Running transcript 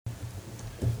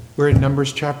We're in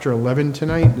Numbers chapter 11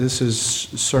 tonight. This is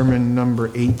sermon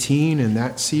number 18 in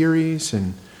that series,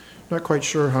 and I'm not quite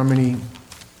sure how many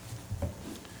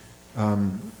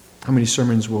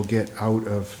sermons we'll get out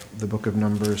of the book of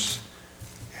Numbers.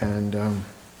 And I'm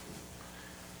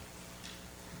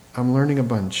learning a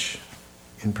bunch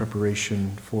in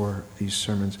preparation for these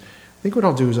sermons. I think what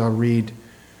I'll do is I'll read.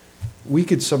 We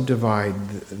could subdivide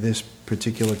this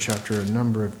particular chapter a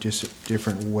number of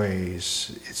different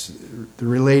ways. The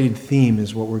related theme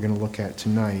is what we're going to look at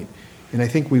tonight. And I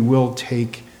think we will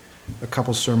take a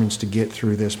couple sermons to get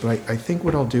through this. But I think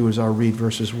what I'll do is I'll read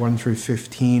verses 1 through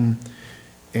 15.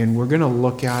 And we're going to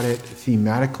look at it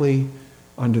thematically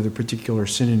under the particular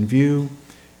sin in view.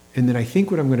 And then I think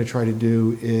what I'm going to try to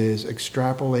do is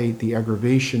extrapolate the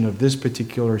aggravation of this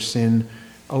particular sin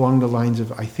along the lines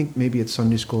of, I think maybe at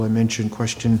Sunday school I mentioned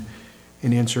question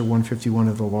and answer 151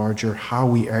 of the larger, how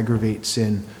we aggravate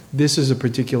sin. This is a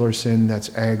particular sin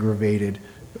that's aggravated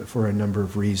for a number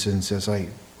of reasons, as I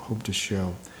hope to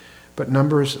show. But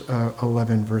Numbers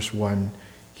 11, verse 1,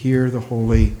 hear the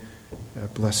holy,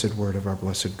 blessed word of our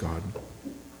blessed God.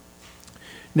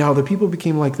 Now the people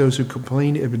became like those who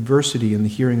complained of adversity in the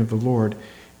hearing of the Lord.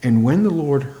 And when the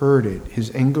Lord heard it,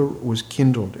 his anger was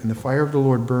kindled, and the fire of the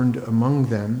Lord burned among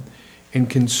them and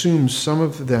consumed some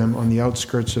of them on the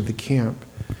outskirts of the camp.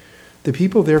 The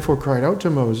people therefore cried out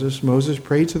to Moses. Moses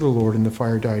prayed to the Lord, and the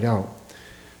fire died out.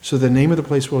 So the name of the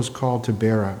place was called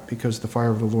Taberah, because the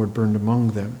fire of the Lord burned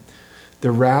among them.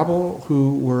 The rabble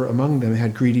who were among them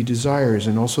had greedy desires,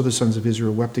 and also the sons of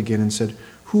Israel wept again and said,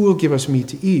 "Who will give us meat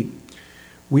to eat?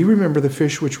 We remember the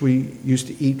fish which we used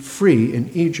to eat free in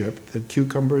Egypt, the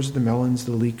cucumbers, the melons,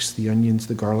 the leeks, the onions,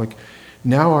 the garlic.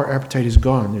 Now our appetite is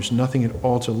gone. There's nothing at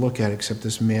all to look at except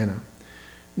this manna."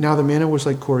 Now the manna was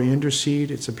like coriander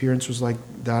seed. Its appearance was like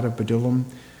that of bdellium.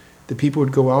 The people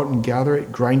would go out and gather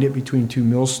it, grind it between two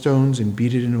millstones, and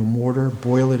beat it in a mortar,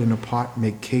 boil it in a pot,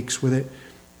 make cakes with it.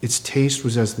 Its taste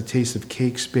was as the taste of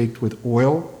cakes baked with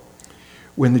oil.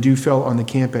 When the dew fell on the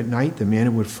camp at night, the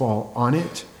manna would fall on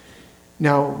it.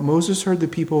 Now Moses heard the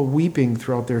people weeping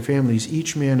throughout their families,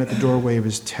 each man at the doorway of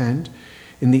his tent,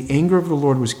 and the anger of the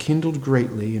Lord was kindled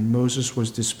greatly, and Moses was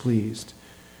displeased.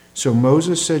 So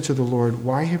Moses said to the Lord,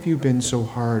 "Why have you been so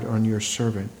hard on your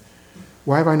servant?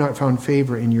 Why have I not found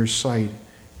favor in your sight,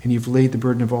 and you've laid the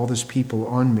burden of all this people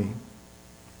on me?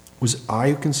 Was I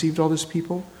who conceived all this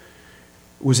people?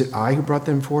 Was it I who brought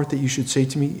them forth that you should say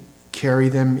to me, 'Carry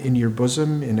them in your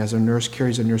bosom, and as a nurse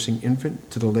carries a nursing infant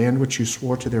to the land which you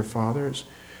swore to their fathers?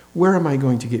 Where am I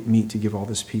going to get meat to give all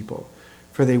this people?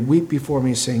 For they weep before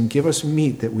me, saying, 'Give us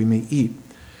meat that we may eat.'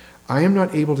 I am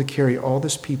not able to carry all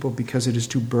this people because it is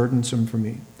too burdensome for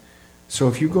me. So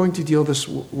if you're going to deal this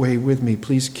way with me,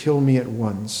 please kill me at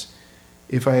once,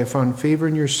 if I have found favor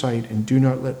in your sight, and do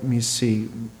not let me see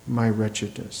my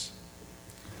wretchedness."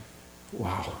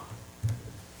 Wow.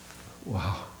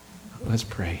 Let's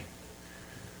pray.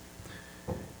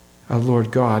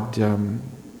 Lord God,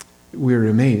 we're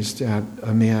amazed at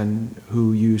a man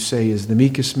who you say is the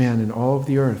meekest man in all of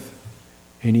the earth.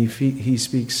 And he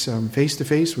speaks face to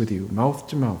face with you, mouth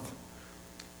to mouth.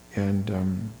 And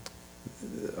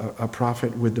a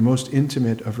prophet with the most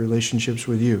intimate of relationships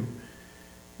with you.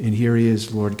 And here he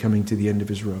is, Lord, coming to the end of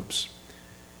his ropes.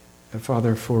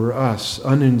 Father, for us,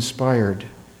 uninspired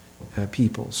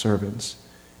people, servants,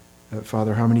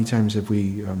 Father, how many times have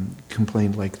we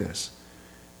complained like this?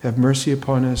 Have mercy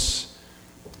upon us,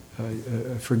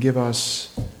 forgive us,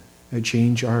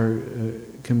 change our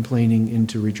complaining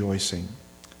into rejoicing.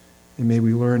 And may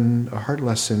we learn a hard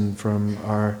lesson from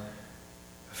our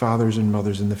fathers and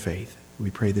mothers in the faith. We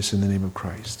pray this in the name of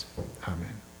Christ.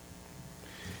 Amen.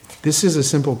 This is a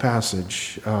simple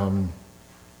passage.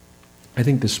 I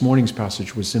think this morning's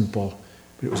passage was simple,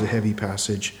 but it was a heavy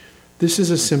passage. This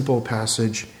is a simple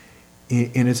passage,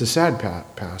 and it's a sad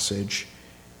passage.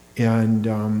 And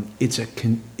it's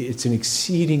an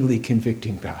exceedingly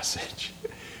convicting passage.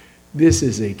 This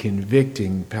is a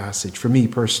convicting passage for me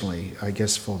personally, I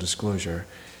guess full disclosure.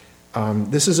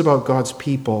 This is about God's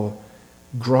people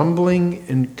grumbling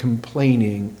and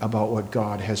complaining about what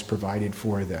God has provided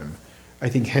for them. I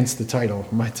think hence the title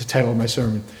of my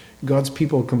sermon. God's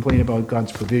people complain about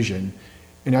God's provision,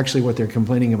 and actually what they're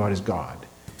complaining about is God.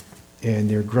 And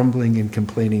they're grumbling and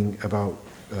complaining about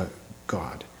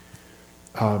God.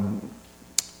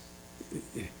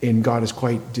 And God is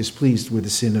quite displeased with the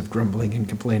sin of grumbling and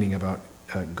complaining about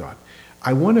God.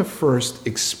 I want to first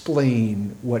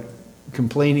explain what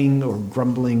complaining or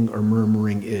grumbling or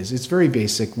murmuring is. It's very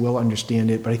basic. We'll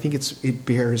understand it, but I think it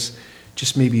bears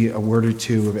just maybe a word or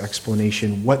two of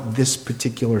explanation what this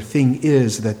particular thing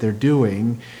is that they're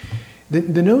doing.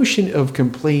 The notion of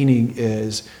complaining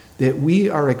is that we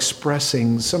are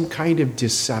expressing some kind of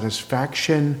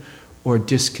dissatisfaction or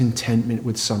discontentment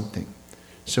with something.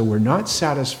 So we're not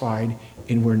satisfied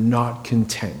and we're not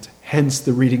content. Hence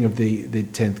the reading of the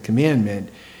 10th commandment.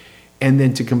 And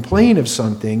then to complain of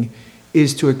something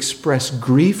is to express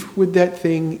grief with that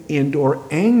thing and or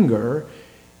anger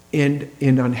and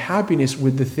unhappiness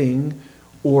with the thing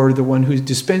or the one who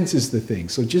dispenses the thing.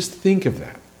 So just think of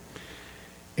that.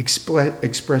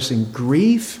 Expressing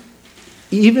grief,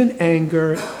 even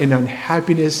anger and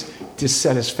unhappiness,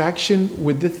 dissatisfaction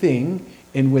with the thing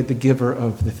and with the giver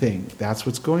of the thing. That's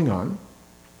what's going on.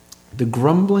 The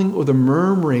grumbling or the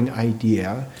murmuring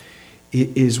idea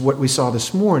is what we saw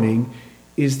this morning,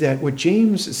 is that what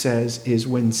James says is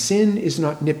when sin is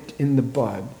not nipped in the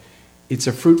bud, it's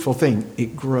a fruitful thing.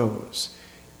 It grows.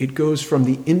 It goes from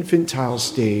the infantile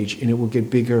stage and it will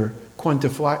get bigger,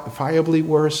 quantifiably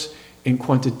worse and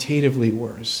quantitatively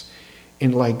worse.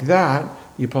 And like that,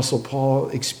 the Apostle Paul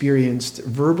experienced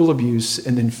verbal abuse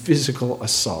and then physical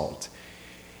assault.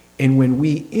 And when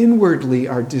we inwardly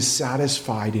are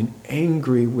dissatisfied and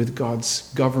angry with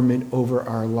God's government over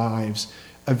our lives,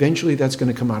 eventually that's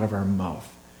going to come out of our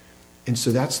mouth. And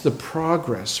so that's the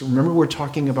progress. Remember, we're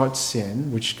talking about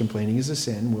sin, which complaining is a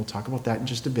sin. We'll talk about that in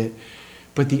just a bit.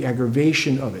 But the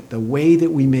aggravation of it, the way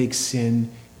that we make sin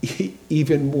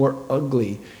even more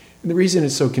ugly. And the reason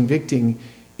it's so convicting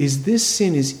is this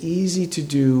sin is easy to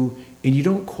do, and you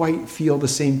don't quite feel the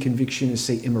same conviction as,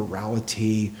 say,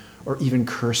 immorality or even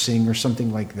cursing or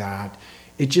something like that.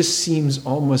 It just seems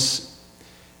almost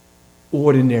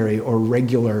ordinary or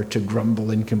regular to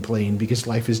grumble and complain because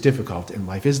life is difficult, and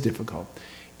life is difficult.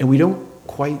 And we don't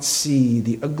quite see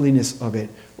the ugliness of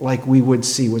it like we would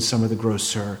see with some of the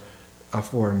grosser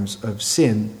forms of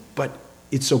sin. But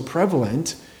it's so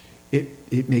prevalent,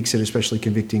 it makes it especially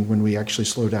convicting when we actually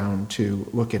slow down to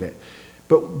look at it.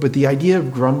 But the idea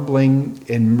of grumbling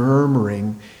and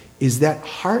murmuring is that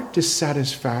heart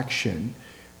dissatisfaction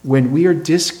when we are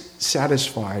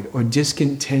dissatisfied or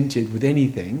discontented with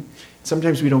anything.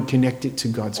 Sometimes we don't connect it to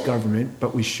God's government,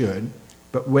 but we should.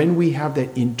 But when we have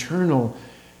that internal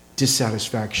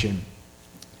dissatisfaction,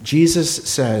 Jesus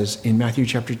says in Matthew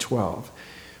chapter 12,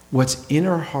 what's in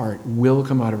our heart will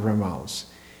come out of our mouths.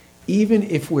 Even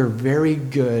if we're very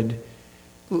good,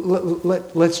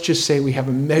 let's just say we have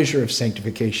a measure of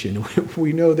sanctification.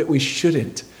 We know that we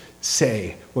shouldn't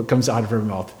say what comes out of our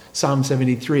mouth. Psalm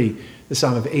 73, the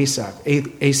Psalm of Asaph.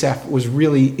 Asaph was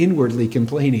really inwardly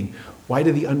complaining. Why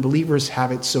do the unbelievers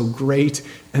have it so great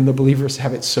and the believers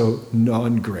have it so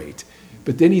non-great?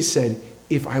 But then he said,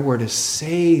 if I were to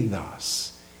say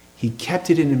thus, he kept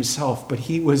it in himself, but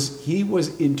he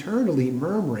was internally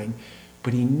murmuring,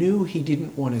 but he knew he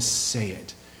didn't want to say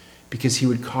it because he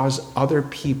would cause other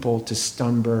people to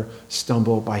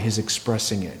stumble by his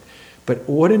expressing it. But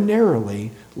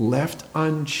ordinarily, left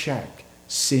unchecked,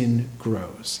 sin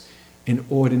grows. And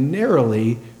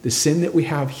ordinarily, the sin that we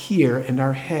have here in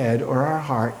our head or our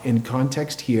heart, in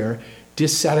context here,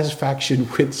 dissatisfaction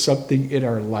with something in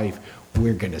our life,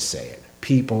 we're going to say it.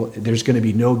 People, there's going to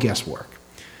be no guesswork.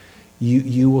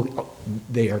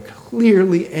 They are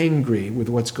clearly angry with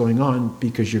what's going on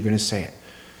because you're going to say it.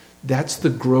 That's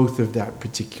the growth of that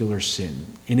particular sin.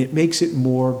 And it makes it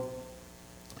more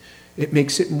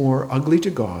ugly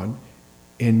to God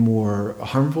and more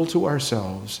harmful to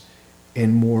ourselves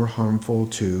and more harmful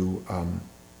to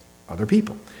other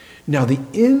people. Now, the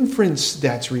inference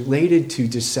that's related to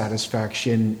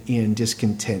dissatisfaction and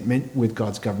discontentment with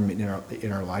God's government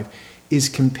in our life is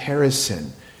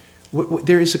comparison.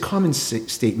 There is a common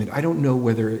statement. I don't know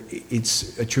whether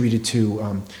it's attributed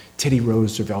to Teddy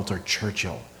Roosevelt or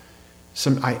Churchill.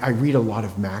 I read a lot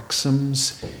of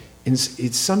maxims, and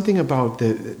it's something about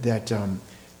that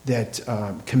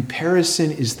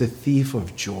comparison is the thief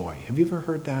of joy. Have you ever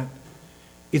heard that?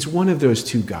 It's one of those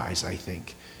two guys, I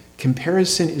think.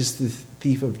 Comparison is the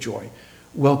thief of joy.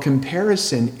 Well,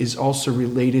 comparison is also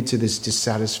related to this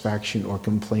dissatisfaction or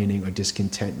complaining or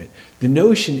discontentment. The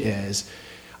notion is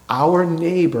our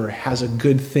neighbor has a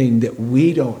good thing that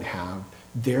we don't have,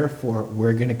 therefore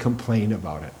we're going to complain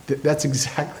about it. That's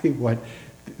exactly what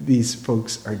these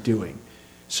folks are doing.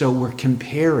 So we're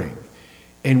comparing,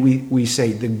 and we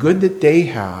say the good that they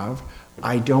have,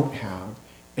 I don't have,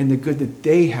 and the good that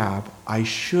they have, I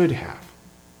should have.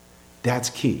 That's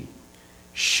key.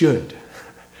 Should.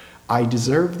 I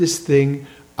deserve this thing.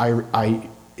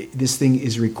 This thing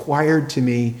is required to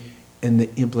me, and the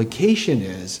implication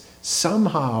is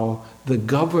somehow the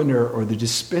governor or the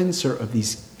dispenser of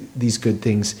these good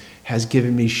things has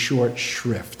given me short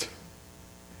shrift.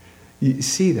 You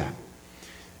see that?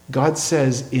 God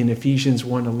says in Ephesians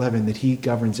 1:11 that he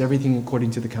governs everything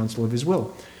according to the counsel of his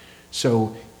will.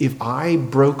 So if I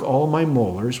broke all my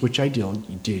molars, which I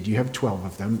did, you have 12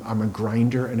 of them, I'm a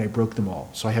grinder and I broke them all.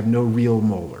 So I have no real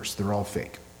molars, they're all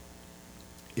fake.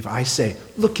 If I say,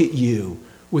 look at you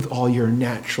with all your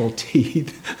natural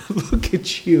teeth, look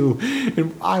at you,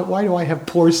 and why do I have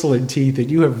porcelain teeth and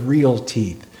you have real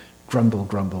teeth? Grumble,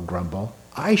 grumble, grumble.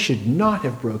 I should not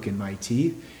have broken my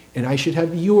teeth and I should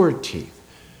have your teeth.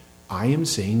 I am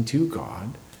saying to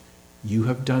God, you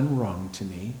have done wrong to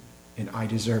me and I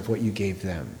deserve what you gave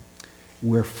them.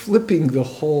 We're flipping the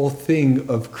whole thing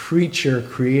of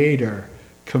creature-creator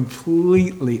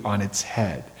completely on its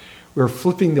head. We're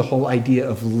flipping the whole idea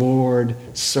of Lord,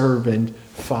 servant,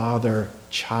 father,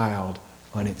 child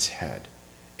on its head.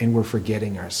 And we're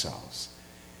forgetting ourselves.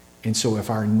 And so if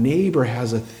our neighbor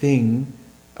has a thing,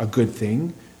 a good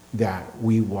thing that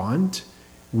we want,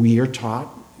 we are taught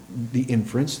the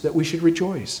inference that we should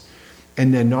rejoice.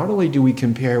 And then not only do we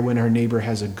compare when our neighbor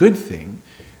has a good thing,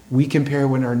 we compare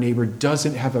when our neighbor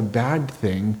doesn't have a bad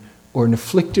thing or an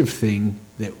afflictive thing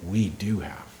that we do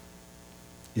have.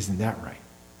 Isn't that right?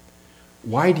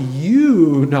 Why do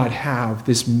you not have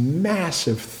this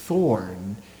massive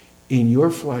thorn in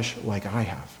your flesh like I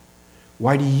have?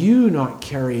 Why do you not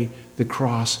carry the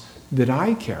cross that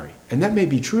I carry? And that may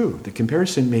be true. The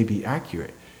comparison may be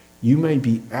accurate. You may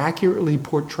be accurately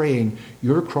portraying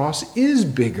your cross is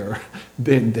bigger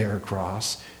than their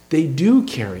cross. They do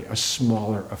carry a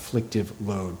smaller afflictive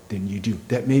load than you do.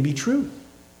 That may be true.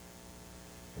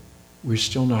 We're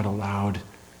still not allowed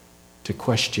to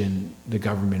question the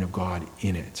government of God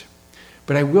in it.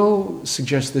 But I will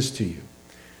suggest this to you.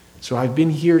 So I've been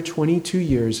here 22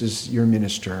 years as your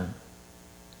minister.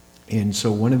 And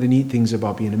so one of the neat things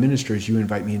about being a minister is you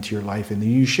invite me into your life and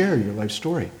then you share your life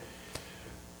story.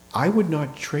 I would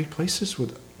not trade places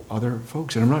with other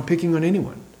folks, and I'm not picking on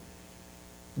anyone.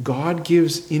 God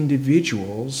gives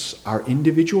individuals our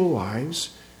individual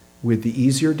lives with the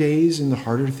easier days and the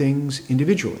harder things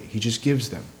individually. He just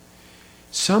gives them.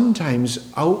 Sometimes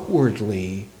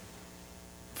outwardly,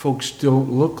 folks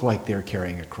don't look like they're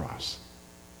carrying a cross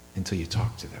until you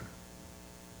talk to them.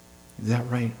 Is that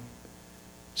right?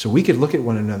 So we could look at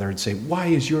one another and say, why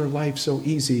is your life so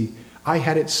easy? I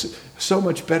had it so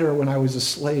much better when I was a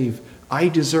slave. I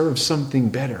deserve something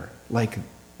better, like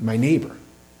my neighbor.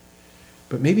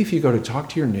 But maybe if you go to talk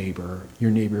to your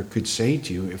neighbor could say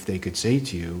to you, if they could say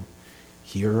to you,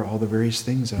 here are all the various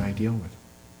things that I deal with.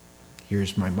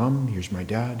 Here's my mom, here's my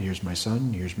dad, here's my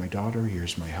son, here's my daughter,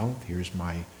 here's my health, here's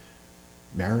my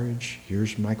marriage,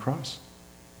 here's my cross.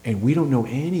 And we don't know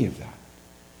any of that.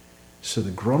 So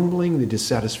the grumbling, the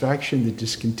dissatisfaction, the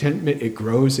discontentment, it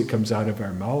grows, it comes out of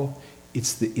our mouth.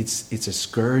 It's a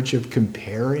scourge of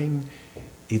comparing.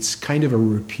 It's kind of a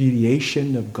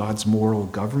repudiation of God's moral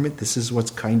government. This is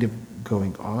what's kind of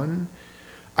going on.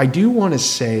 I do want to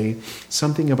say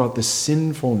something about the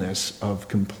sinfulness of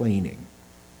complaining.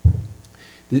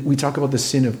 We talk about the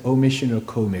sin of omission or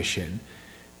commission.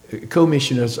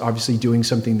 Commission is obviously doing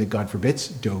something that God forbids.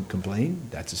 Don't complain.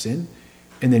 That's a sin.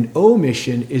 And then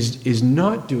omission is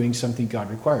not doing something God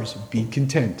requires. Be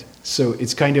content. So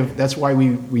it's kind of, that's why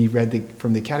we read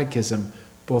from the Catechism,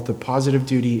 both the positive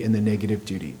duty and the negative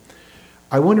duty.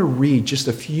 I want to read just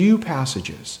a few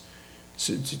passages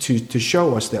to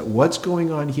show us that what's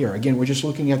going on here. Again, we're just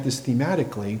looking at this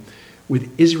thematically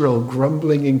with Israel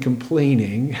grumbling and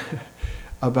complaining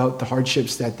about the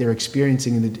hardships that they're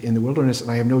experiencing in the wilderness. And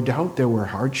I have no doubt there were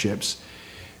hardships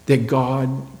that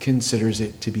God considers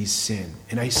it to be sin.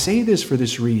 And I say this for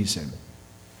this reason.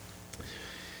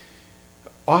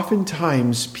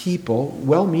 Oftentimes people,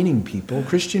 well-meaning people,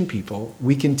 Christian people,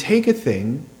 we can take a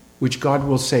thing which God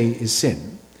will say is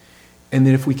sin, and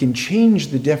then if we can change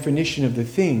the definition of the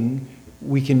thing,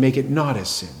 we can make it not a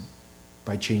sin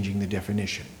by changing the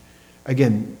definition.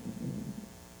 Again,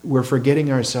 we're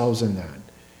forgetting ourselves in that.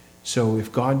 So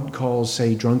if God calls,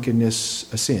 say,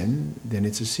 drunkenness a sin, then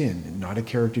it's a sin, not a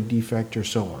character defect or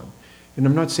so on. And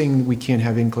I'm not saying that we can't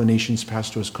have inclinations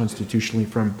passed to us constitutionally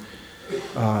from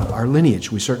our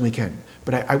lineage. We certainly can.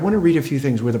 But I want to read a few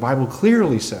things where the Bible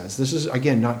clearly says, this is,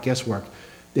 again, not guesswork,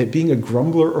 that being a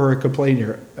grumbler or a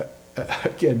complainer,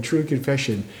 again, true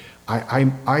confession,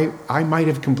 I might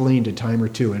have complained a time or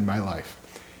two in my life.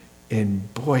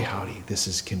 And boy, howdy, this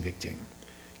is convicting.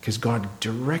 Because God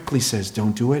directly says,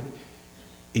 don't do it.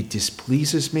 It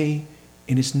displeases me,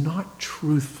 and it's not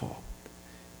truthful.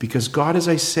 Because God, as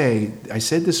I said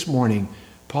this morning,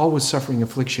 Paul was suffering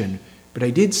affliction, but I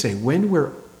did say, when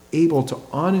we're able to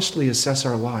honestly assess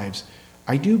our lives,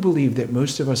 I do believe that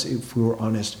most of us, if we were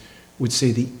honest, would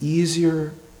say the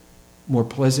easier, more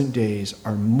pleasant days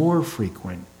are more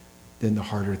frequent than the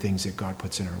harder things that God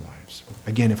puts in our lives.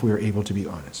 Again, if we are able to be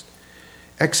honest.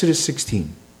 Exodus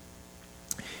 16.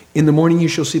 In the morning you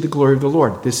shall see the glory of the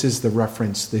Lord. This is the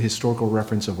reference, the historical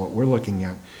reference of what we're looking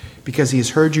at. Because he has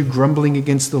heard you grumbling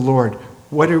against the Lord.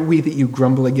 What are we that you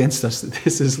grumble against us?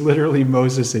 This is literally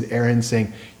Moses and Aaron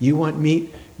saying, you want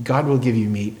meat? God will give you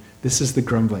meat. This is the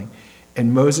grumbling.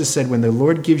 And Moses said, when the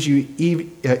Lord gives you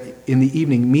in the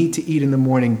evening meat to eat in the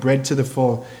morning, bread to the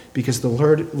full, because the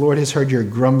Lord has heard your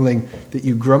grumbling, that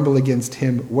you grumble against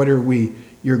him, what are we?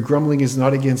 Your grumbling is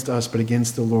not against us, but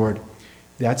against the Lord.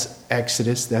 That's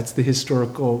Exodus. That's the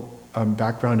historical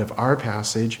background of our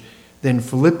passage. Then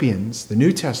Philippians, the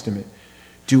New Testament,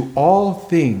 do all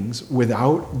things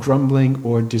without grumbling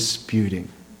or disputing.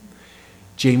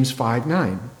 James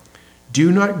 5:9. Do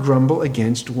not grumble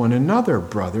against one another,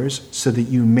 brothers, so that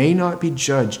you may not be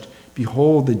judged.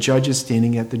 Behold, the judge is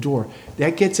standing at the door.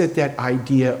 That gets at that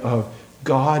idea of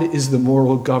God is the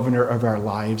moral governor of our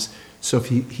lives. So if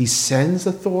he sends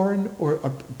a thorn or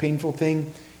a painful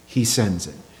thing, he sends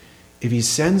it. If he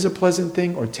sends a pleasant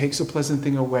thing or takes a pleasant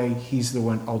thing away, he's the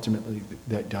one ultimately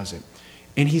that does it.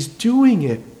 And he's doing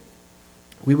it.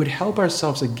 We would help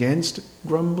ourselves against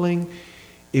grumbling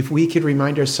if we could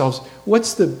remind ourselves,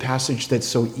 what's the passage that's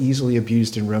so easily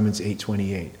abused in Romans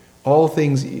 8:28? All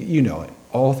things, you know it.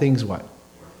 All things what?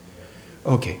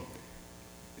 Okay.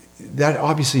 That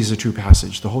obviously is a true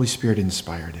passage. The Holy Spirit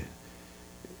inspired it.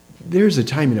 There's a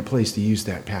time and a place to use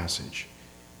that passage.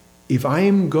 If I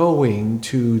am going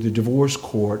to the divorce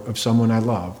court of someone I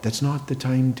love, that's not the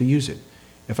time to use it.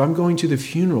 If I'm going to the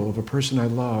funeral of a person I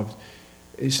loved,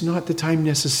 it's not the time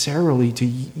necessarily to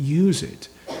use it.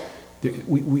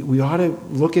 We ought to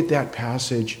look at that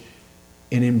passage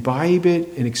and imbibe it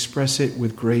and express it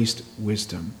with graced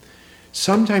wisdom.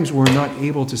 Sometimes we're not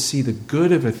able to see the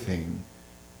good of a thing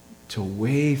till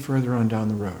way further on down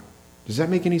the road. Does that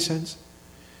make any sense?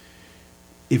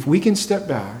 If we can step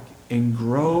back and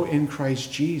grow in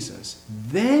Christ Jesus,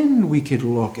 then we could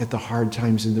look at the hard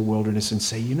times in the wilderness and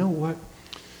say, you know what?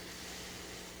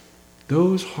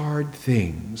 Those hard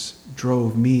things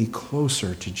drove me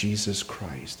closer to Jesus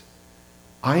Christ.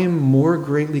 I am more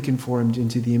greatly conformed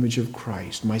into the image of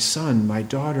Christ. My son, my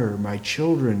daughter, my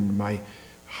children, my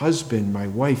husband, my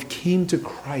wife came to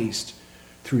Christ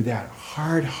through that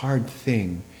hard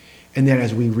thing. And that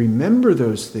as we remember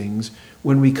those things,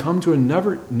 when we come to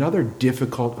another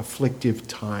difficult, afflictive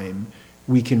time,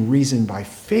 we can reason by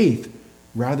faith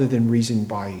rather than reason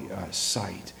by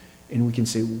sight. And we can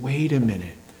say, wait a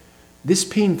minute, this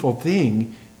painful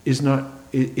thing is not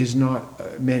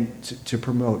meant to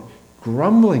promote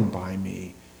grumbling by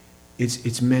me.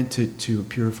 It's meant to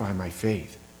purify my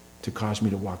faith, to cause me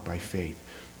to walk by faith.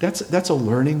 That's a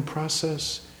learning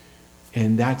process.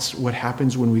 And that's what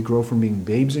happens when we grow from being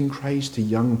babes in Christ to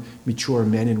young, mature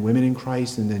men and women in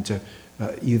Christ, and then to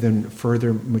even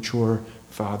further mature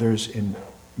fathers and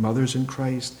mothers in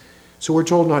Christ. So we're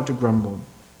told not to grumble.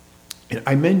 And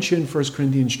I mentioned 1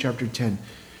 Corinthians chapter 10.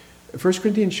 1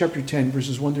 Corinthians chapter 10,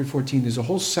 verses 1 through 14, there's a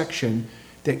whole section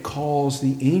that calls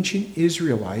the ancient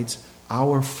Israelites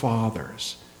our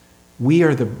fathers. We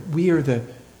are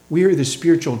the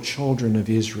spiritual children of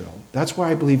Israel. That's why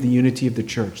I believe the unity of the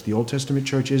church, the Old Testament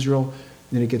church, Israel,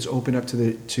 then it gets opened up to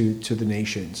the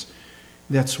nations.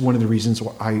 That's one of the reasons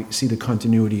why I see the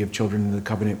continuity of children in the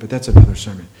covenant, but that's another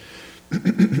sermon.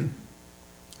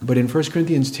 But in 1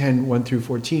 Corinthians 10, 1 through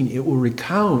 14, it will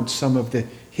recount some of the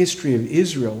history of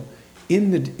Israel in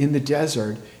the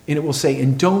desert, and it will say,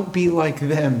 and don't be like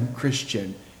them,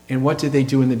 Christian. And what did they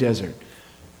do in the desert?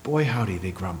 Boy, howdy,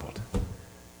 they grumbled.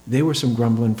 They were some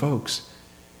grumbling folks.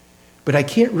 But I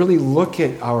can't really look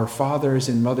at our fathers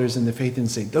and mothers in the faith and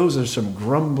say, those are some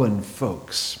grumbling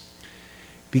folks.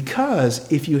 Because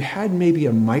if you had maybe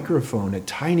a microphone, a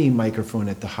tiny microphone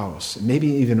at the house, maybe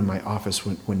even in my office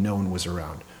when no one was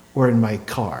around, or in my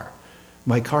car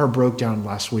broke down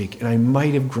last week and I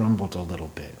might have grumbled a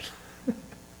little bit.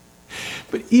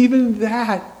 But even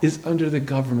that is under the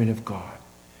government of God.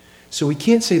 So we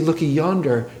can't say, looky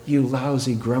yonder, you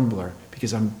lousy grumbler,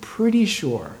 because I'm pretty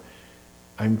sure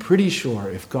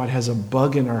if God has a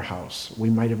bug in our house, we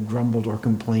might have grumbled or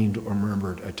complained or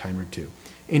murmured a time or two.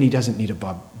 And he doesn't need a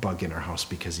bug in our house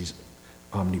because he's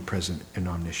omnipresent and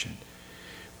omniscient.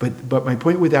 But my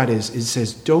point with that is, it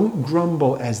says, don't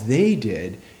grumble as they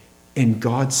did, and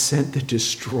God sent the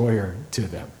destroyer to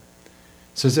them.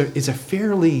 So it's a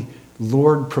fairly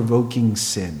Lord-provoking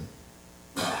sin.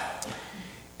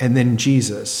 And then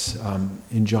Jesus,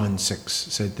 in John 6,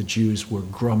 said the Jews were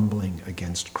grumbling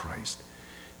against Christ.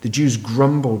 The Jews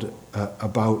grumbled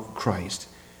about Christ.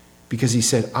 because he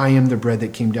said, I am the bread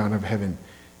that came down of heaven.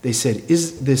 They said,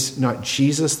 is this not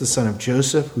Jesus, the son of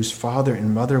Joseph, whose father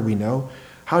and mother we know?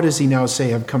 How does he now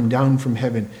say, I've come down from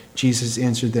heaven? Jesus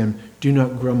answered them, do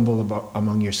not grumble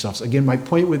among yourselves. Again, my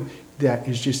point with that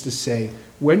is just to say,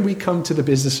 when we come to the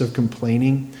business of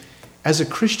complaining, as a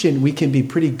Christian, we can be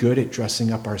pretty good at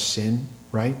dressing up our sin,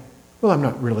 right? Well, I'm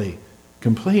not really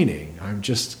complaining. I'm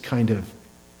just kind of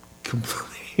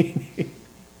complaining.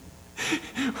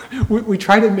 We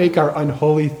try to make our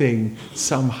unholy thing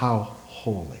somehow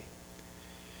holy.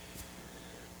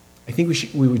 I think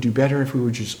we would do better if we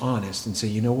were just honest and say,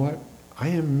 you know what? I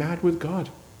am mad with God.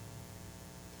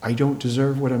 I don't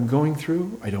deserve what I'm going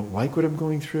through. I don't like what I'm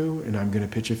going through, and I'm going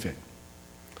to pitch a fit.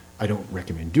 I don't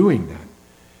recommend doing that.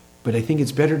 But I think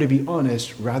it's better to be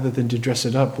honest rather than to dress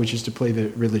it up, which is to play the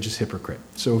religious hypocrite.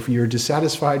 So if you're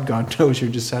dissatisfied, God knows you're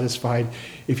dissatisfied.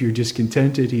 If you're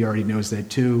discontented, he already knows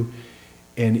that too.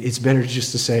 And it's better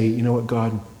just to say, you know what,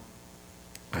 God,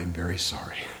 I'm very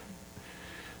sorry.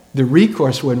 The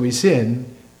recourse when we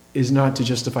sin is not to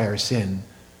justify our sin.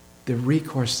 The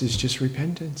recourse is just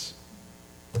repentance.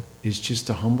 Is just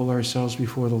to humble ourselves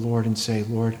before the Lord and say,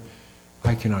 Lord,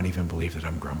 I cannot even believe that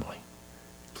I'm grumbling.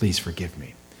 Please forgive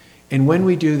me. And when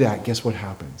we do that, guess what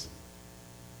happens?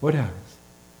 What happens?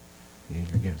 He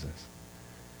forgives us.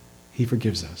 He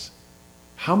forgives us.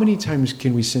 How many times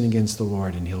can we sin against the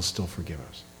Lord and he'll still forgive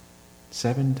us?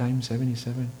 7 times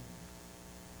 77?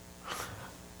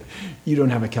 You don't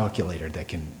have a calculator that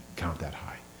can count that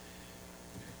high.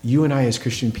 You and I as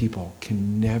Christian people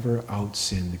can never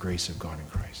out-sin the grace of God in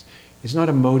Christ. It's not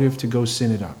a motive to go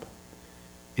sin it up.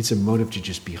 It's a motive to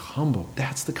just be humble.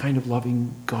 That's the kind of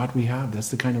loving God we have. That's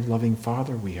the kind of loving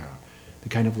Father we have. The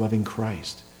kind of loving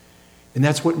Christ. And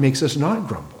that's what makes us not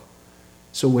grumble.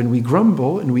 So when we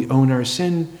grumble and we own our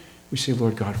sin, we say,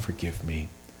 Lord God, forgive me.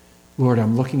 Lord,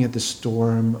 I'm looking at the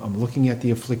storm. I'm looking at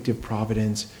the afflictive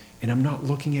providence. And I'm not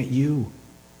looking at you.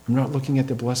 I'm not looking at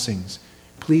the blessings.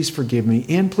 Please forgive me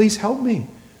and please help me.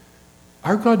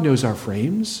 Our God knows our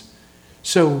frames.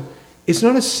 So it's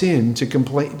not a sin to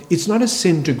complain. It's not a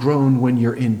sin to groan when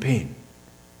you're in pain.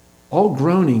 All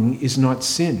groaning is not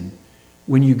sin.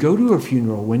 When you go to a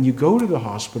funeral, when you go to the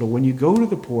hospital, when you go to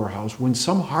the poorhouse, when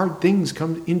some hard things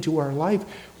come into our life,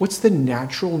 what's the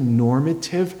natural,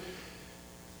 normative,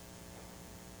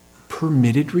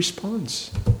 permitted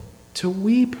response? To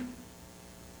weep.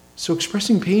 So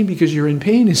expressing pain because you're in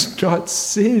pain is not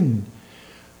sin,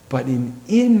 but an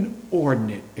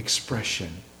inordinate expression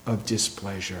of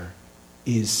displeasure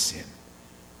is sin.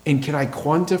 And can I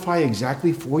quantify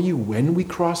exactly for you when we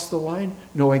cross the line?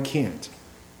 No, I can't.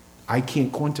 I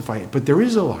can't quantify it. But there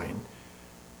is a line.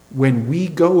 When we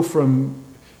go from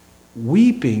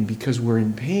weeping because we're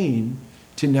in pain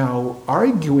to now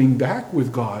arguing back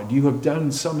with God, you have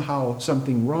done somehow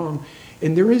something wrong.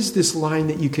 And there is this line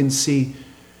that you can see.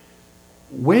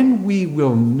 When we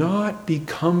will not be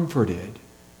comforted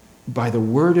by the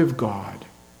word of God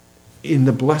in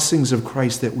the blessings of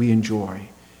Christ that we enjoy,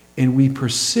 and we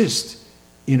persist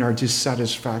in our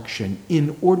dissatisfaction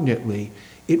inordinately,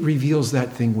 it reveals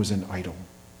that thing was an idol.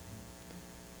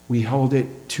 We held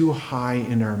it too high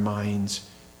in our minds,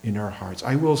 in our hearts.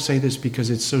 I will say this because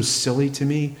it's so silly to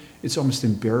me. It's almost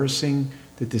embarrassing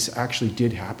that this actually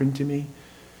did happen to me.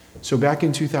 So back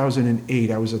in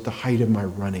 2008, I was at the height of my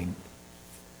running.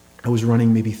 I was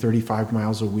running maybe 35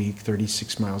 miles a week,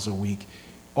 36 miles a week,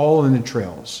 all in the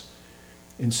trails.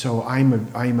 And so I'm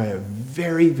a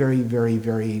very, very, very,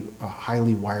 very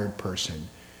highly wired person.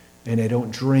 And I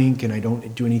don't drink and I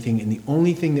don't do anything. And the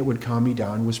only thing that would calm me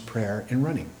down was prayer and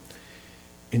running.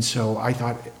 And so I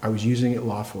thought I was using it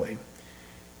lawfully.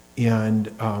 And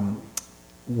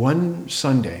one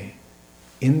Sunday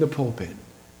in the pulpit,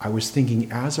 I was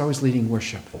thinking as I was leading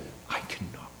worship, I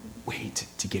cannot wait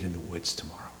to get in the woods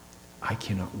tomorrow. I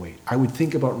cannot wait. I would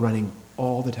think about running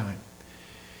all the time.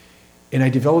 And I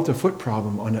developed a foot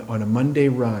problem on a Monday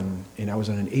run, and I was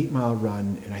on an 8-mile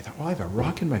run, and I thought, well, I have a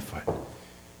rock in my foot.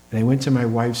 And I went to my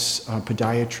wife's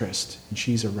podiatrist, and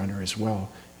she's a runner as well.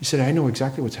 He said, I know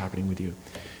exactly what's happening with you.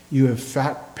 You have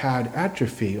fat pad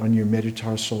atrophy on your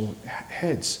metatarsal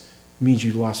heads. It means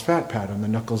you lost fat pad on the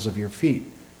knuckles of your feet,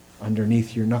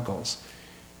 underneath your knuckles.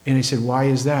 And I said, why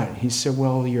is that? He said,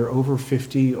 well, you're over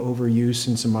 50, overuse,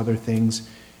 and some other things.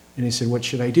 And I said, what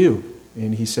should I do?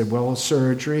 And he said, well,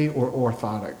 surgery or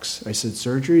orthotics. I said,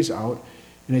 surgery's out.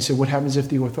 And I said, what happens if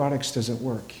the orthotics doesn't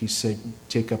work? He said,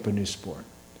 take up a new sport.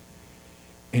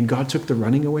 And God took the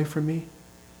running away from me.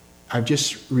 I've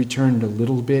just returned a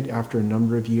little bit after a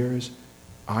number of years.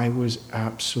 I was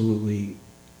absolutely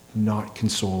not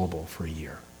consolable for a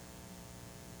year.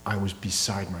 I was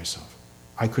beside myself.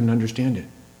 I couldn't understand it.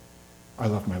 I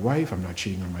love my wife. I'm not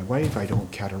cheating on my wife. I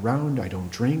don't cat around. I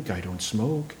don't drink. I don't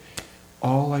smoke.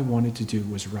 All I wanted to do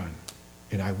was run,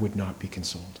 and I would not be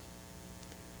consoled.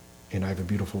 And I have a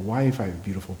beautiful wife. I have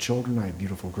beautiful children. I have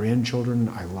beautiful grandchildren.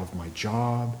 I love my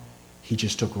job. He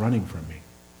just took running from me.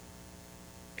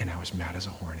 And I was mad as a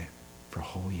hornet for a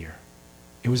whole year.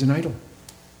 It was an idol.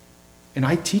 And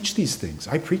I teach these things.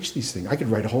 I preach these things. I could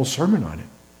write a whole sermon on it.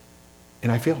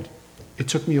 And I failed. It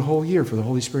took me a whole year for the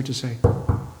Holy Spirit to say,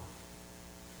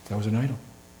 that was an idol.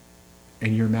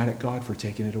 And you're mad at God for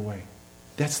taking it away.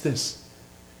 That's this.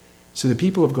 So the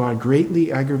people of God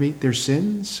greatly aggravate their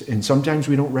sins, and sometimes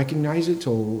we don't recognize it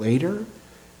till later.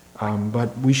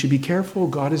 But we should be careful.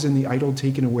 God is in the idol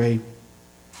taken away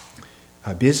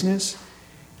business.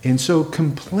 And so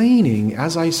complaining,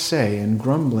 as I say, and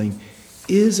grumbling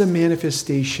is a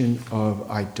manifestation of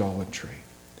idolatry.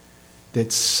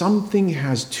 That something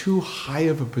has too high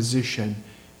of a position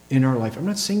in our life. I'm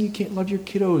not saying you can't love your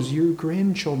kiddos, your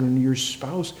grandchildren, your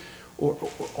spouse, or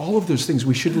all of those things.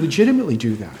 We should legitimately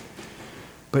do that.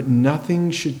 But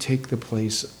nothing should take the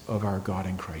place of our God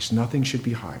in Christ. Nothing should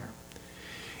be higher.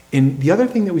 And the other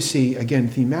thing that we see, again,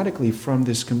 thematically from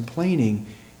this complaining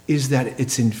is that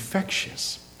it's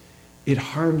infectious. It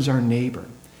harms our neighbor.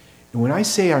 And when I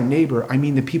say our neighbor, I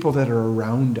mean the people that are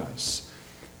around us.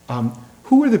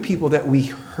 Who are the people that we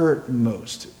hurt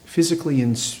most, physically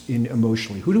and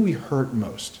emotionally? Who do we hurt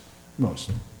most?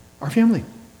 Our family.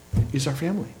 It's our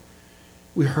family.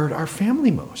 We hurt our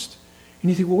family most. And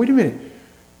you think, well, wait a minute.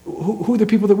 Who are the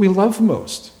people that we love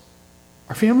most?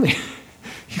 Our family.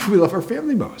 We love our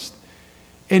family most.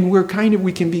 And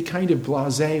we can be kind of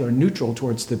blasé or neutral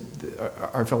towards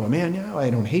our fellow man. Yeah, I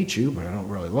don't hate you, but I don't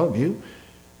really love you.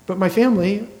 But my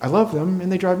family, I love them, and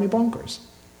they drive me bonkers.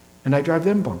 And I drive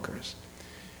them bonkers.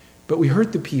 But we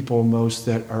hurt the people most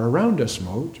that are around us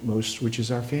most, which is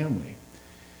our family.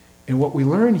 And what we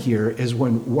learn here is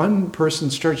when one person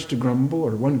starts to grumble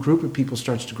or one group of people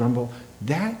starts to grumble,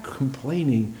 that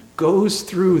complaining goes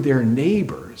through their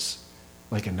neighbors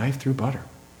like a knife through butter.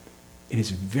 It is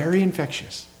very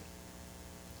infectious.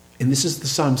 And this is the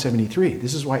Psalm 73.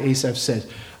 This is why Asaph said,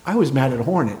 I was mad at a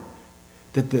hornet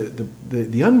that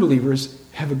the unbelievers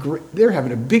they're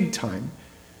having a big time.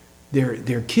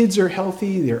 Their kids are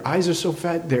healthy, their eyes are so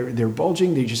fat, they're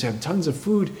bulging, they just have tons of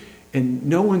food, and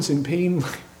no one's in pain.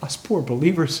 Us poor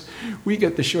believers, we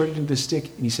get the short end of the stick.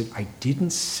 And he said, I didn't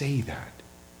say that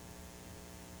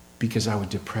because I would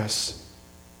depress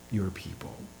your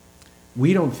people.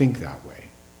 We don't think that way.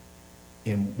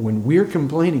 And when we're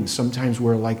complaining, sometimes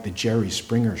we're like the Jerry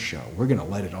Springer show. We're going to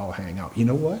let it all hang out. You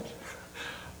know what?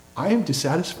 I am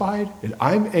dissatisfied, and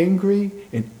I'm angry,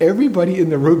 and everybody in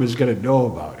the room is going to know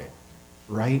about it.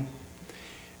 Right?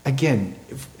 Again,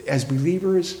 as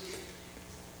believers,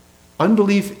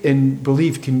 unbelief and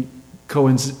belief can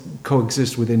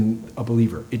coexist within a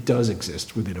believer. It does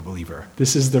exist within a believer.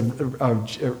 This is the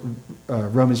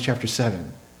Romans chapter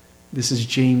 7. This is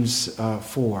James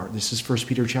 4. This is 1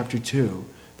 Peter chapter 2.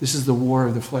 This is the war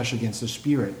of the flesh against the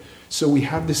spirit. So we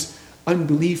have this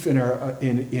unbelief in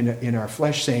our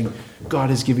flesh saying, God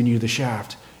has given you the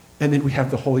shaft. And then we have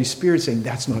the Holy Spirit saying,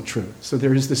 that's not true. So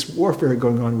there is this warfare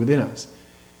going on within us.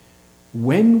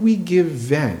 When we give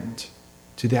vent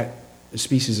to that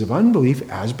species of unbelief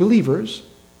as believers,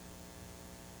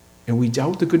 and we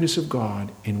doubt the goodness of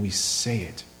God, and we say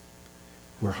it,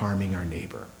 we're harming our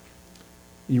neighbor.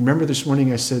 You remember this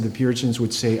morning I said the Puritans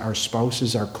would say our spouse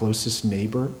is our closest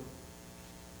neighbor?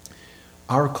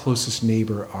 Our closest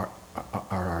neighbor are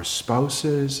our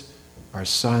spouses, our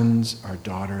sons, our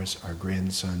daughters, our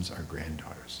grandsons, our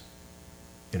granddaughters,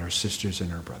 and our sisters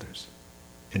and our brothers,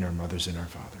 and our mothers and our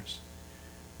fathers.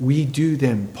 We do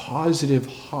them positive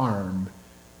harm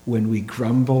when we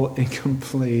grumble and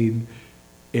complain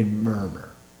and murmur.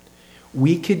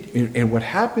 And what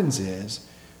happens is,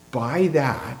 by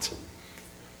that,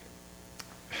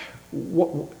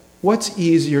 what's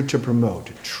easier to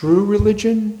promote? True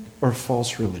religion or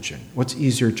false religion? What's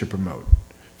easier to promote?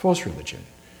 False religion.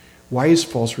 Why is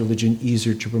false religion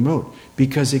easier to promote?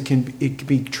 Because it can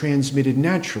be transmitted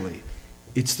naturally.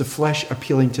 It's the flesh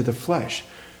appealing to the flesh.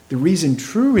 The reason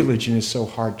true religion is so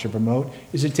hard to promote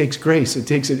is it takes grace. It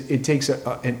takes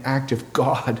an act of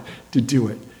God to do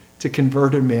it, to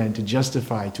convert a man, to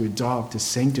justify, to adopt, to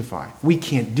sanctify. We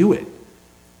can't do it.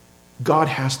 God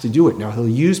has to do it. Now, he'll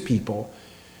use people.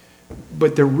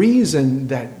 But the reason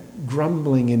that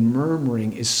grumbling and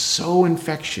murmuring is so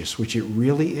infectious, which it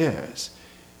really is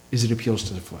it appeals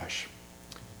to the flesh.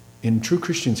 And true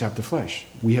Christians have the flesh.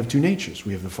 We have two natures.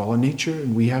 We have the fallen nature,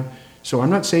 and we have... So I'm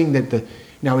not saying that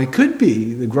now it could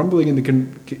be, the grumbling and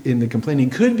the complaining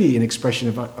could be an expression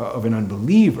of an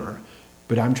unbeliever,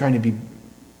 But I'm trying to be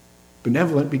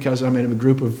benevolent because I'm in a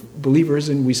group of believers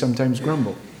and we sometimes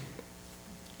grumble.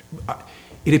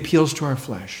 It appeals to our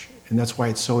flesh, and that's why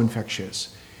it's so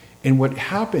infectious. And what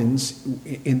happens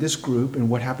in this group and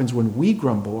what happens when we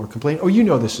grumble or complain, oh, you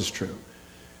know this is true.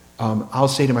 I'll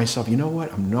say to myself, you know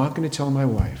what? I'm not going to tell my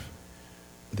wife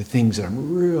the things that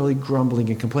I'm really grumbling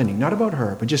and complaining. Not about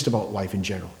her, but just about life in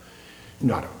general.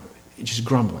 Just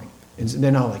grumbling. And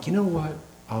then I'll you know what?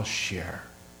 I'll share.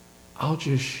 I'll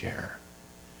just share.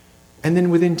 And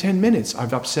then within 10 minutes,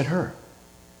 I've upset her.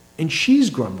 And she's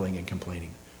grumbling and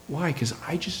complaining. Why? Because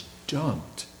I just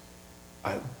dumped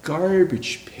a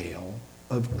garbage pail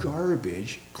of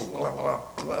garbage.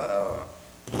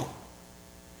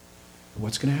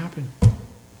 What's going to happen?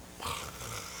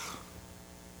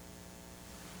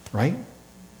 Right?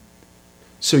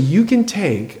 So you can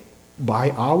take,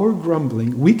 by our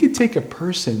grumbling, we could take a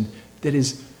person that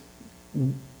is,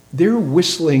 they're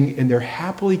whistling and they're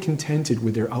happily contented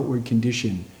with their outward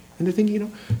condition. And they're thinking,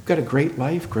 I've got a great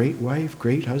life, great wife,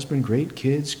 great husband, great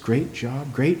kids, great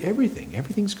job, great everything.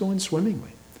 Everything's going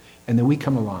swimmingly. And then we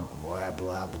come along, blah,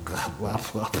 blah, blah, blah,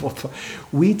 blah, blah, blah.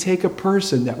 We take a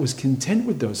person that was content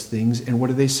with those things, and what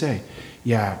do they say?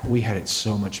 Yeah, we had it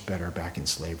so much better back in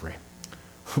slavery.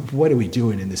 What are we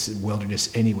doing in this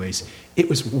wilderness anyways? It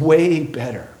was way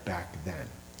better back then.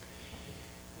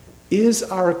 Is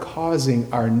our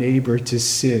causing our neighbor to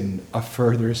sin a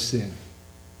further sin?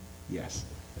 Yes,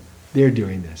 they're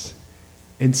doing this.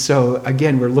 And so,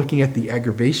 again, we're looking at the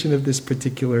aggravation of this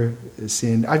particular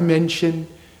sin. I've mentioned,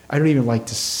 I don't even like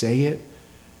to say it,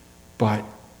 but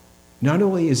not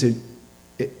only is it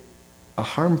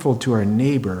harmful to our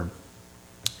neighbor,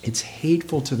 it's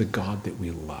hateful to the God that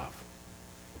we love.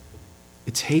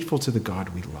 It's hateful to the God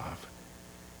we love.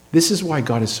 This is why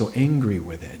God is so angry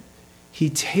with it. He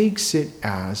takes it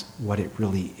as what it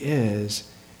really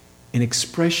is, an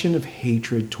expression of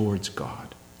hatred towards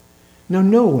God. Now,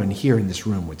 no one here in this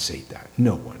room would say that.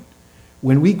 No one.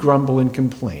 When we grumble and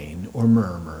complain or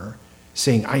murmur,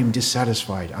 saying, I am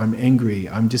dissatisfied, I'm angry,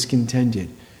 I'm discontented,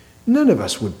 none of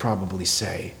us would probably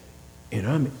say, and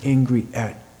I'm angry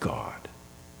at God.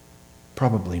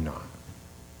 Probably not.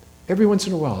 Every once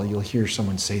in a while, you'll hear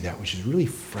someone say that, which is really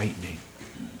frightening.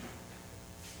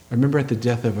 I remember at the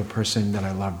death of a person that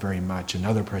I loved very much,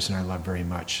 another person I loved very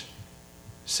much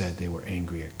said they were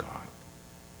angry at God.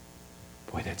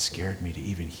 Boy, that scared me to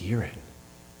even hear it.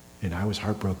 And I was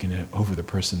heartbroken over the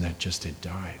person that just had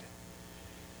died.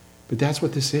 But that's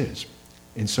what this is.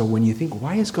 And so when you think,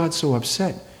 why is God so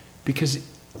upset? Because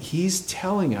he's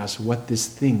telling us what this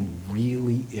thing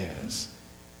really is.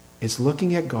 It's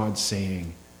looking at God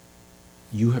saying,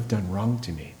 you have done wrong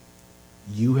to me.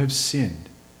 You have sinned.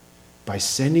 By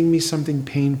sending me something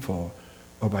painful,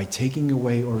 or by taking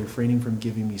away or refraining from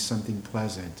giving me something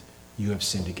pleasant, you have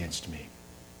sinned against me.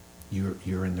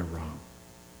 You're in the wrong.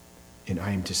 And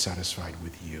I am dissatisfied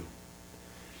with you.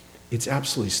 It's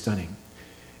absolutely stunning.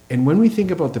 And when we think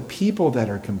about the people that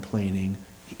are complaining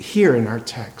here in our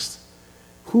text,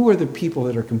 who are the people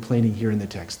that are complaining here in the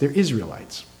text? They're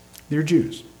Israelites. They're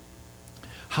Jews.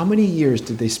 How many years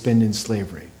did they spend in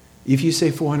slavery? If you say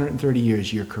 430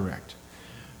 years, you're correct.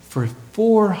 For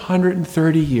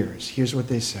 430 years, here's what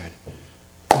they said.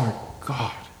 Lord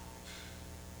God,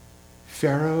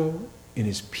 Pharaoh and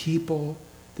his people,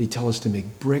 they tell us to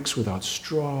make bricks without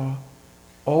straw.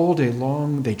 All day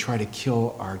long, they try to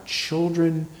kill our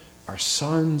children, our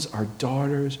sons, our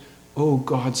daughters. Oh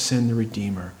God, send the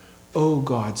Redeemer. Oh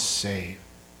God, save.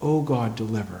 Oh God,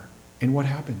 deliver. And what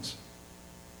happens?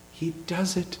 He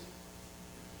does it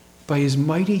by his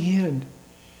mighty hand.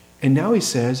 And now he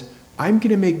says, I'm going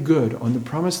to make good on the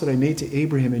promise that I made to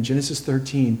Abraham in Genesis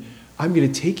 13. I'm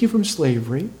going to take you from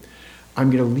slavery.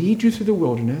 I'm going to lead you through the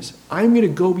wilderness. I'm going to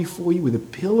go before you with a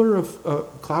pillar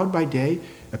of cloud by day,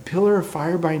 a pillar of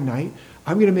fire by night.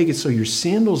 I'm going to make it so your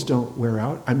sandals don't wear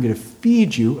out. I'm going to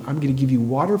feed you. I'm going to give you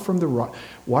water from the rock,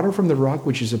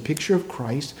 which is a picture of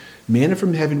Christ, manna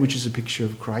from heaven, which is a picture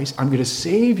of Christ. I'm going to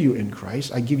save you in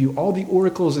Christ. I give you all the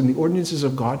oracles and the ordinances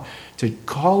of God to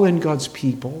call in God's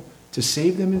people, to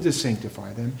save them and to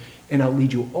sanctify them, and I'll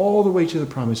lead you all the way to the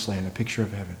promised land, a picture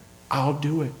of heaven. I'll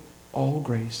do it. All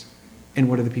grace. And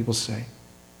what do the people say?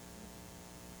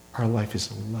 Our life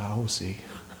is lousy.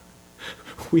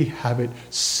 We have it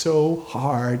so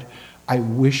hard. I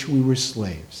wish we were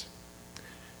slaves.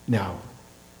 Now,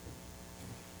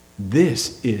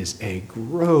 this is a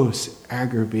gross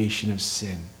aggravation of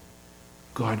sin.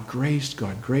 God graced,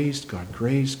 God graced, God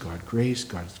graced, God graced,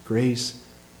 God's grace.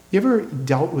 You ever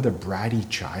dealt with a bratty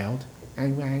child?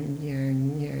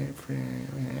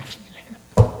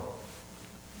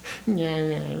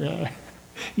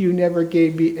 You never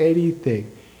gave me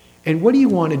anything. And what do you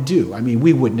want to do? I mean,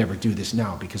 we would never do this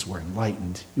now because we're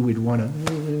enlightened. You would want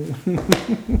to,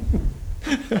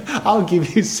 I'll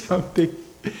give you something.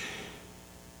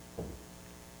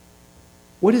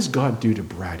 What does God do to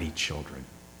bratty children?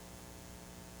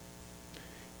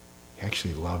 He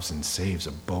actually loves and saves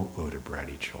a boatload of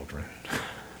bratty children.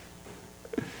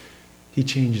 He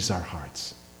changes our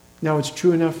hearts. Now, it's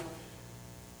true enough,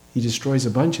 he destroys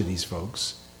a bunch of these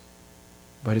folks,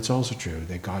 but it's also true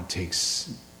that God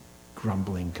takes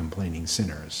grumbling, complaining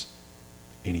sinners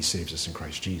and he saves us in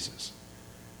Christ Jesus.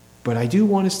 But I do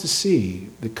want us to see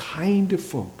the kind of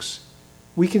folks.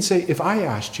 We can say, if I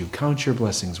asked you, count your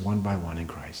blessings one by one in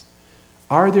Christ.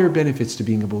 Are there benefits to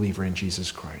being a believer in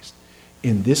Jesus Christ?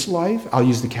 In this life, I'll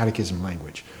use the catechism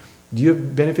language. Do you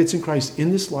have benefits in Christ in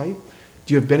this life?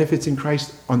 Do you have benefits in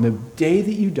Christ on the day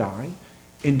that you die?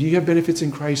 And do you have benefits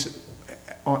in Christ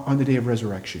on the day of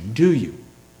resurrection? Do you?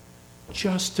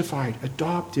 Justified,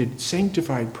 adopted,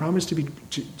 sanctified, promised to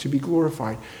be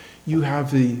glorified. You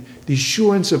have the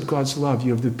assurance of God's love.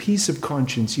 You have the peace of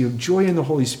conscience. You have joy in the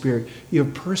Holy Spirit. You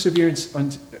have perseverance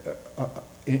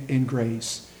in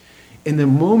grace. In the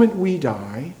moment we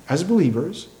die, as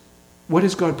believers, what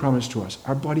has God promised to us?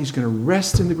 Our body is going to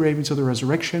rest in the grave until the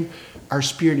resurrection. Our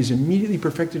spirit is immediately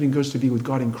perfected and goes to be with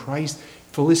God in Christ.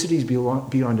 Felicity is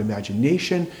beyond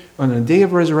imagination. On the day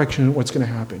of resurrection, what's going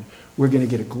to happen? We're going to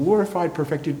get a glorified,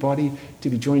 perfected body to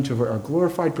be joined to our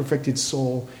glorified, perfected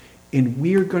soul. And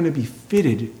we're going to be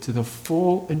fitted to the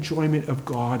full enjoyment of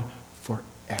God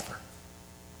forever.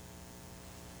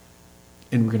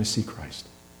 And we're going to see Christ.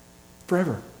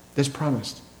 Forever. That's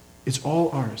promised. It's all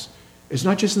ours. It's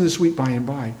not just in the sweet by and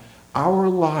by. Our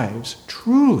lives,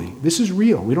 truly, this is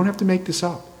real. We don't have to make this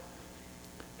up,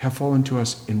 have fallen to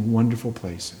us in wonderful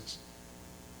places.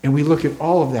 And we look at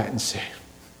all of that and say,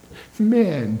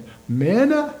 man,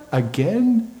 manna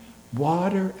again?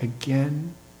 Water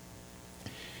again?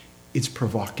 It's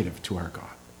provocative to our God.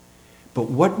 But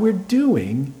what we're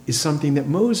doing is something that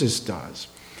Moses does.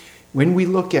 When we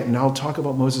look at, and I'll talk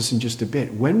about Moses in just a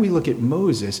bit, when we look at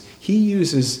Moses, he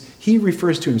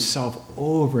refers to himself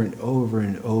over and over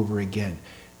and over again.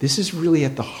 This is really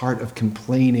at the heart of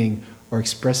complaining or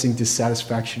expressing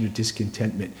dissatisfaction or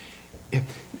discontentment.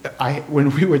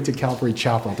 When we went to Calvary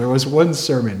Chapel, there was one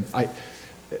sermon.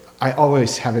 I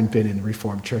always haven't been in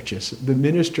Reformed churches. The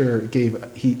minister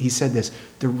he said this: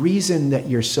 the reason that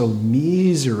you're so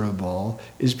miserable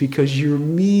is because you're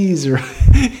miserable.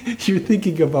 You're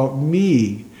thinking about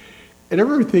me. And I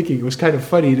remember thinking, it was kind of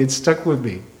funny, and it stuck with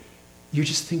me. You're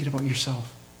just thinking about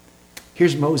yourself.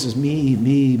 Here's Moses, me,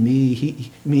 me.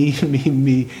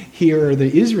 Here are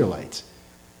the Israelites.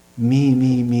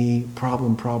 Me,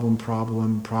 problem,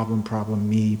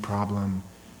 me, problem.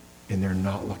 And they're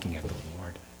not looking at the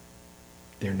Lord.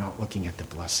 They're not looking at the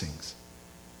blessings.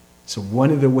 So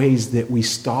one of the ways that we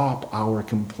stop our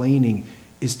complaining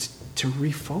is to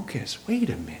refocus. Wait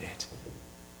a minute.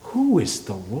 Who is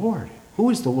the Lord? Who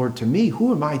is the Lord to me?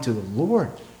 Who am I to the Lord?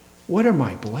 What are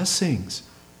my blessings?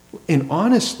 And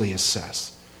honestly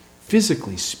assess,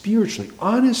 physically, spiritually,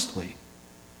 honestly.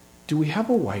 Do we have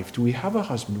a wife? Do we have a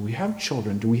husband? Do we have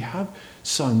children? Do we have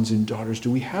sons and daughters?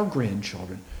 Do we have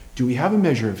grandchildren? Do we have a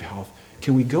measure of health?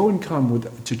 Can we go and come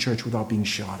to church without being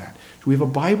shot at? Do we have a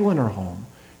Bible in our home?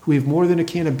 Do we have more than a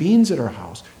can of beans at our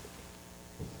house?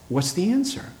 What's the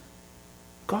answer?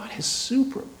 God has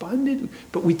superabundant,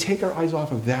 but we take our eyes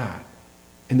off of that,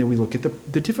 and then we look at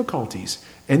the difficulties.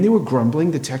 And they were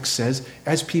grumbling, the text says,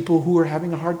 as people who are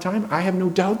having a hard time. I have no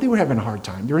doubt they were having a hard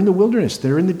time. They're in the wilderness.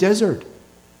 They're in the desert.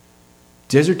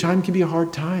 Desert time can be a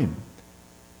hard time.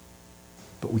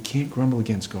 But we can't grumble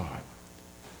against God,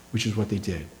 which is what they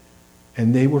did.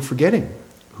 And they were forgetting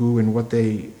who and what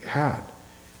they had.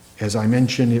 As I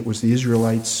mentioned, it was the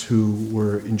Israelites who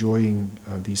were enjoying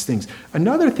these things.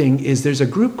 Another thing is there's a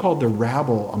group called the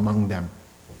rabble among them.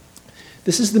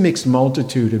 This is the mixed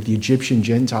multitude of the Egyptian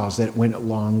Gentiles that went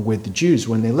along with the Jews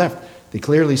when they left. They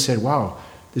clearly said, wow,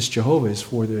 this Jehovah is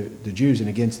for the Jews and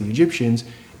against the Egyptians.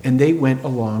 And they went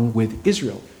along with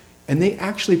Israel. And they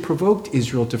actually provoked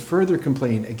Israel to further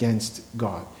complain against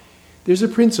God. There's a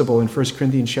principle in 1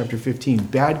 Corinthians chapter 15.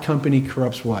 Bad company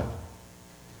corrupts what?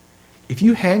 If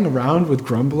you hang around with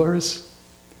grumblers,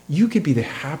 you could be the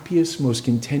happiest, most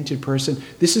contented person.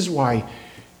 This is why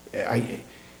if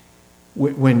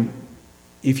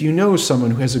you know someone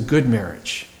who has a good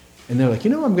marriage, and they're like,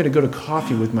 I'm going to go to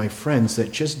coffee with my friends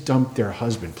that just dumped their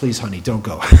husband. Please, honey, don't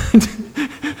go.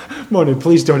 Mona,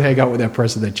 please don't hang out with that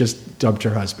person that just dumped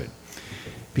her husband.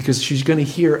 Because she's going to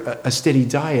hear a steady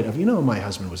diet of, my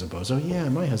husband was a bozo. Yeah,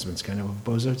 my husband's kind of a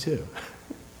bozo too.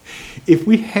 If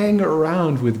we hang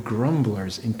around with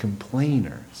grumblers and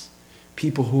complainers,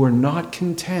 people who are not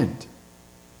content,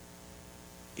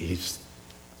 it's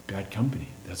bad company.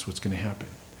 That's what's going to happen.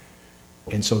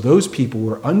 And so those people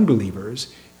were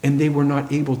unbelievers, and they were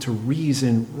not able to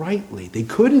reason rightly. They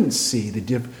couldn't see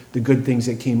the good things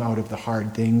that came out of the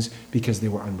hard things because they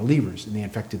were unbelievers, and they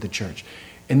infected the church.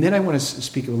 And then I want to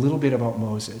speak a little bit about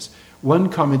Moses. One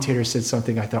commentator said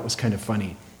something I thought was kind of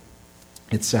funny.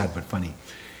 It's sad, but funny.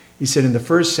 He said in the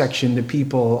first section, the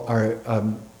people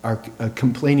are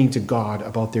complaining to God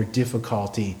about their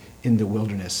difficulty in the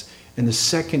wilderness. In the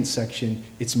second section,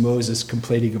 it's Moses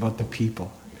complaining about the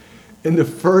people. In the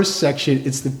first section,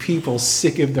 it's the people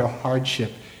sick of their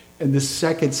hardship. In the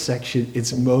second section,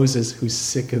 it's Moses who's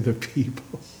sick of the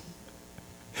people.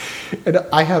 And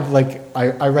I have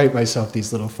I write myself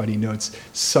these little funny notes.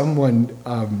 Someone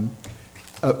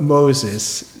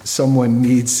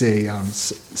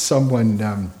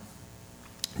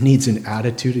needs an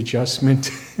attitude adjustment,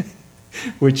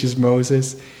 which is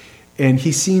Moses. And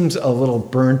he seems a little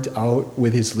burnt out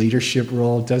with his leadership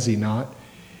role, does he not?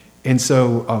 And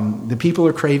so the people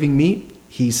are craving meat.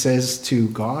 He says to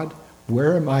God,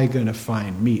 where am I going to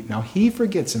find meat? Now he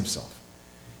forgets himself.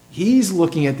 He's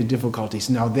looking at the difficulties.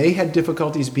 Now they had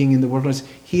difficulties being in the wilderness.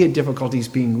 He had difficulties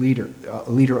being a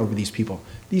leader over these people.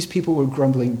 These people were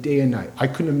grumbling day and night. I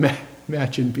couldn't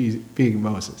imagine being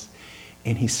Moses.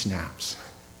 And he snaps.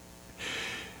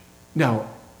 Now,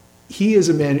 he is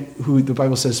a man who the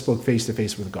Bible says spoke face to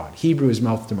face with God. Hebrew is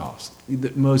mouth to mouth.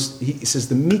 He says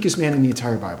the meekest man in the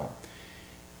entire Bible.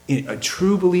 A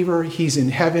true believer, he's in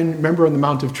heaven. Remember on the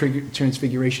Mount of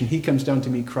Transfiguration, he comes down to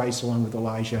meet Christ along with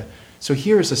Elijah. So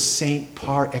here is a saint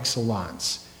par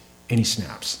excellence, and he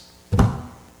snaps.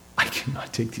 I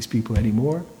cannot take these people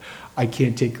anymore. I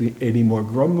can't take any more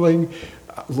grumbling.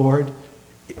 Lord,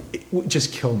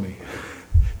 just kill me.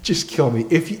 Just kill me.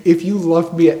 If you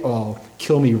love me at all,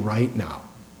 kill me right now.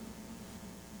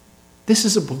 This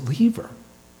is a believer.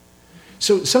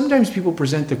 So sometimes people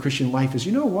present the Christian life as,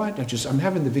 you know what, I'm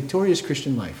having the victorious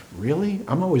Christian life. Really?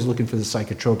 I'm always looking for the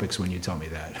psychotropics when you tell me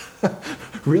that.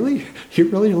 Really? You're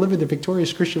really living the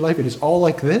victorious Christian life? It is all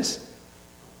like this?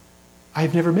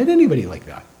 I've never met anybody like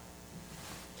that.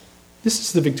 This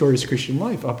is the victorious Christian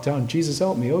life. Up, down, Jesus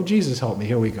help me. Oh, Jesus help me.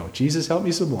 Here we go. Jesus help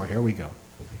me some more. Here we go.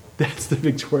 That's the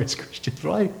victorious Christian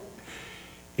life.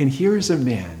 And here is a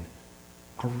man,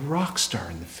 a rock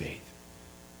star in the faith,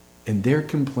 and they're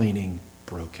complaining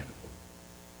broken.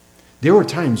 There were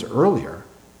times earlier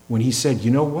when he said,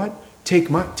 you know what? Take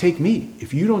me.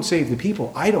 If you don't save the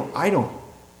people,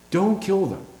 don't kill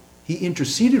them. He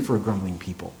interceded for a grumbling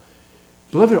people.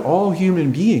 Beloved, all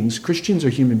human beings, Christians are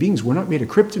human beings. We're not made of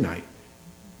kryptonite.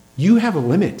 You have a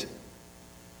limit.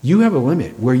 You have a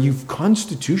limit where you've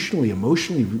constitutionally,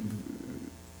 emotionally,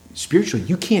 spiritually,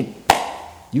 you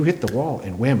hit the wall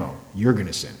and whammo, you're going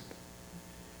to sin.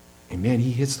 And man,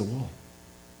 he hits the wall.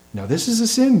 Now this is a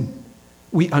sin.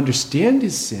 We understand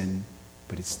his sin,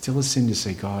 but it's still a sin to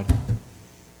say, God,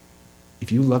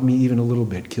 if you love me even a little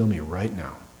bit, kill me right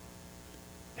now.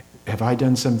 Have I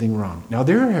done something wrong? Now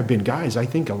there have been guys, I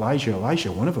think Elisha,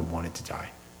 one of them wanted to die.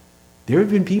 There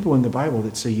have been people in the Bible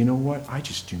that say, you know what, I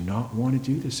just do not want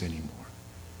to do this anymore.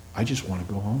 I just want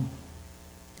to go home.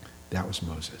 That was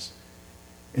Moses.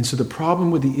 And so the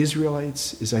problem with the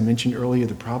Israelites, as I mentioned earlier,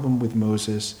 the problem with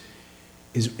Moses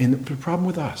and the problem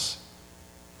with us,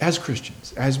 as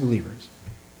Christians, as believers,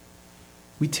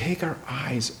 we take our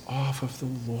eyes off of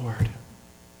the Lord.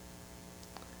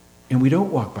 And we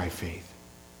don't walk by faith,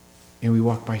 and we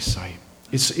walk by sight.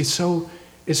 It's so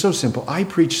simple. I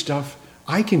preach stuff.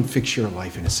 I can fix your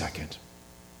life in a second.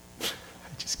 I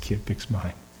just can't fix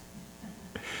mine.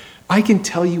 I can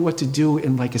tell you what to do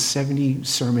in like a 70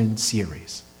 sermon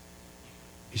series.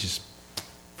 It's just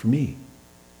for me.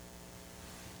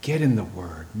 Get in the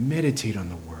Word. Meditate on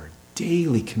the Word.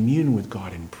 Daily commune with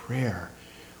God in prayer.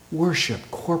 Worship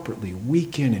corporately,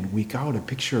 week in and week out. A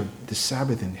picture of the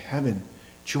Sabbath in heaven.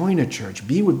 Join a church.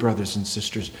 Be with brothers and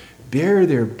sisters. Bear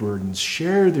their burdens.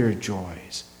 Share their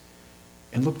joys.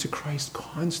 And look to Christ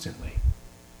constantly.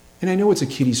 And I know it's a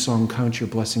kiddie song, count your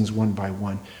blessings one by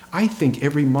one. I think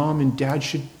every mom and dad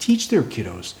should teach their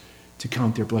kiddos to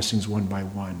count their blessings one by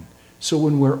one. So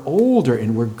when we're older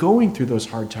and we're going through those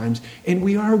hard times and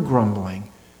we are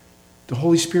grumbling, the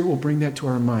Holy Spirit will bring that to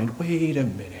our mind. Wait a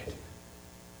minute.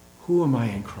 Who am I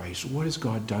in Christ? What has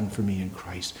God done for me in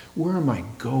Christ? Where am I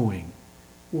going?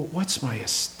 Well, what's my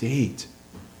estate?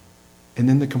 And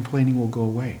then the complaining will go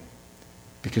away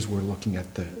because we're looking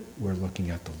at the Lord.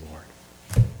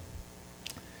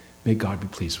 May God be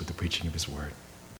pleased with the preaching of his word.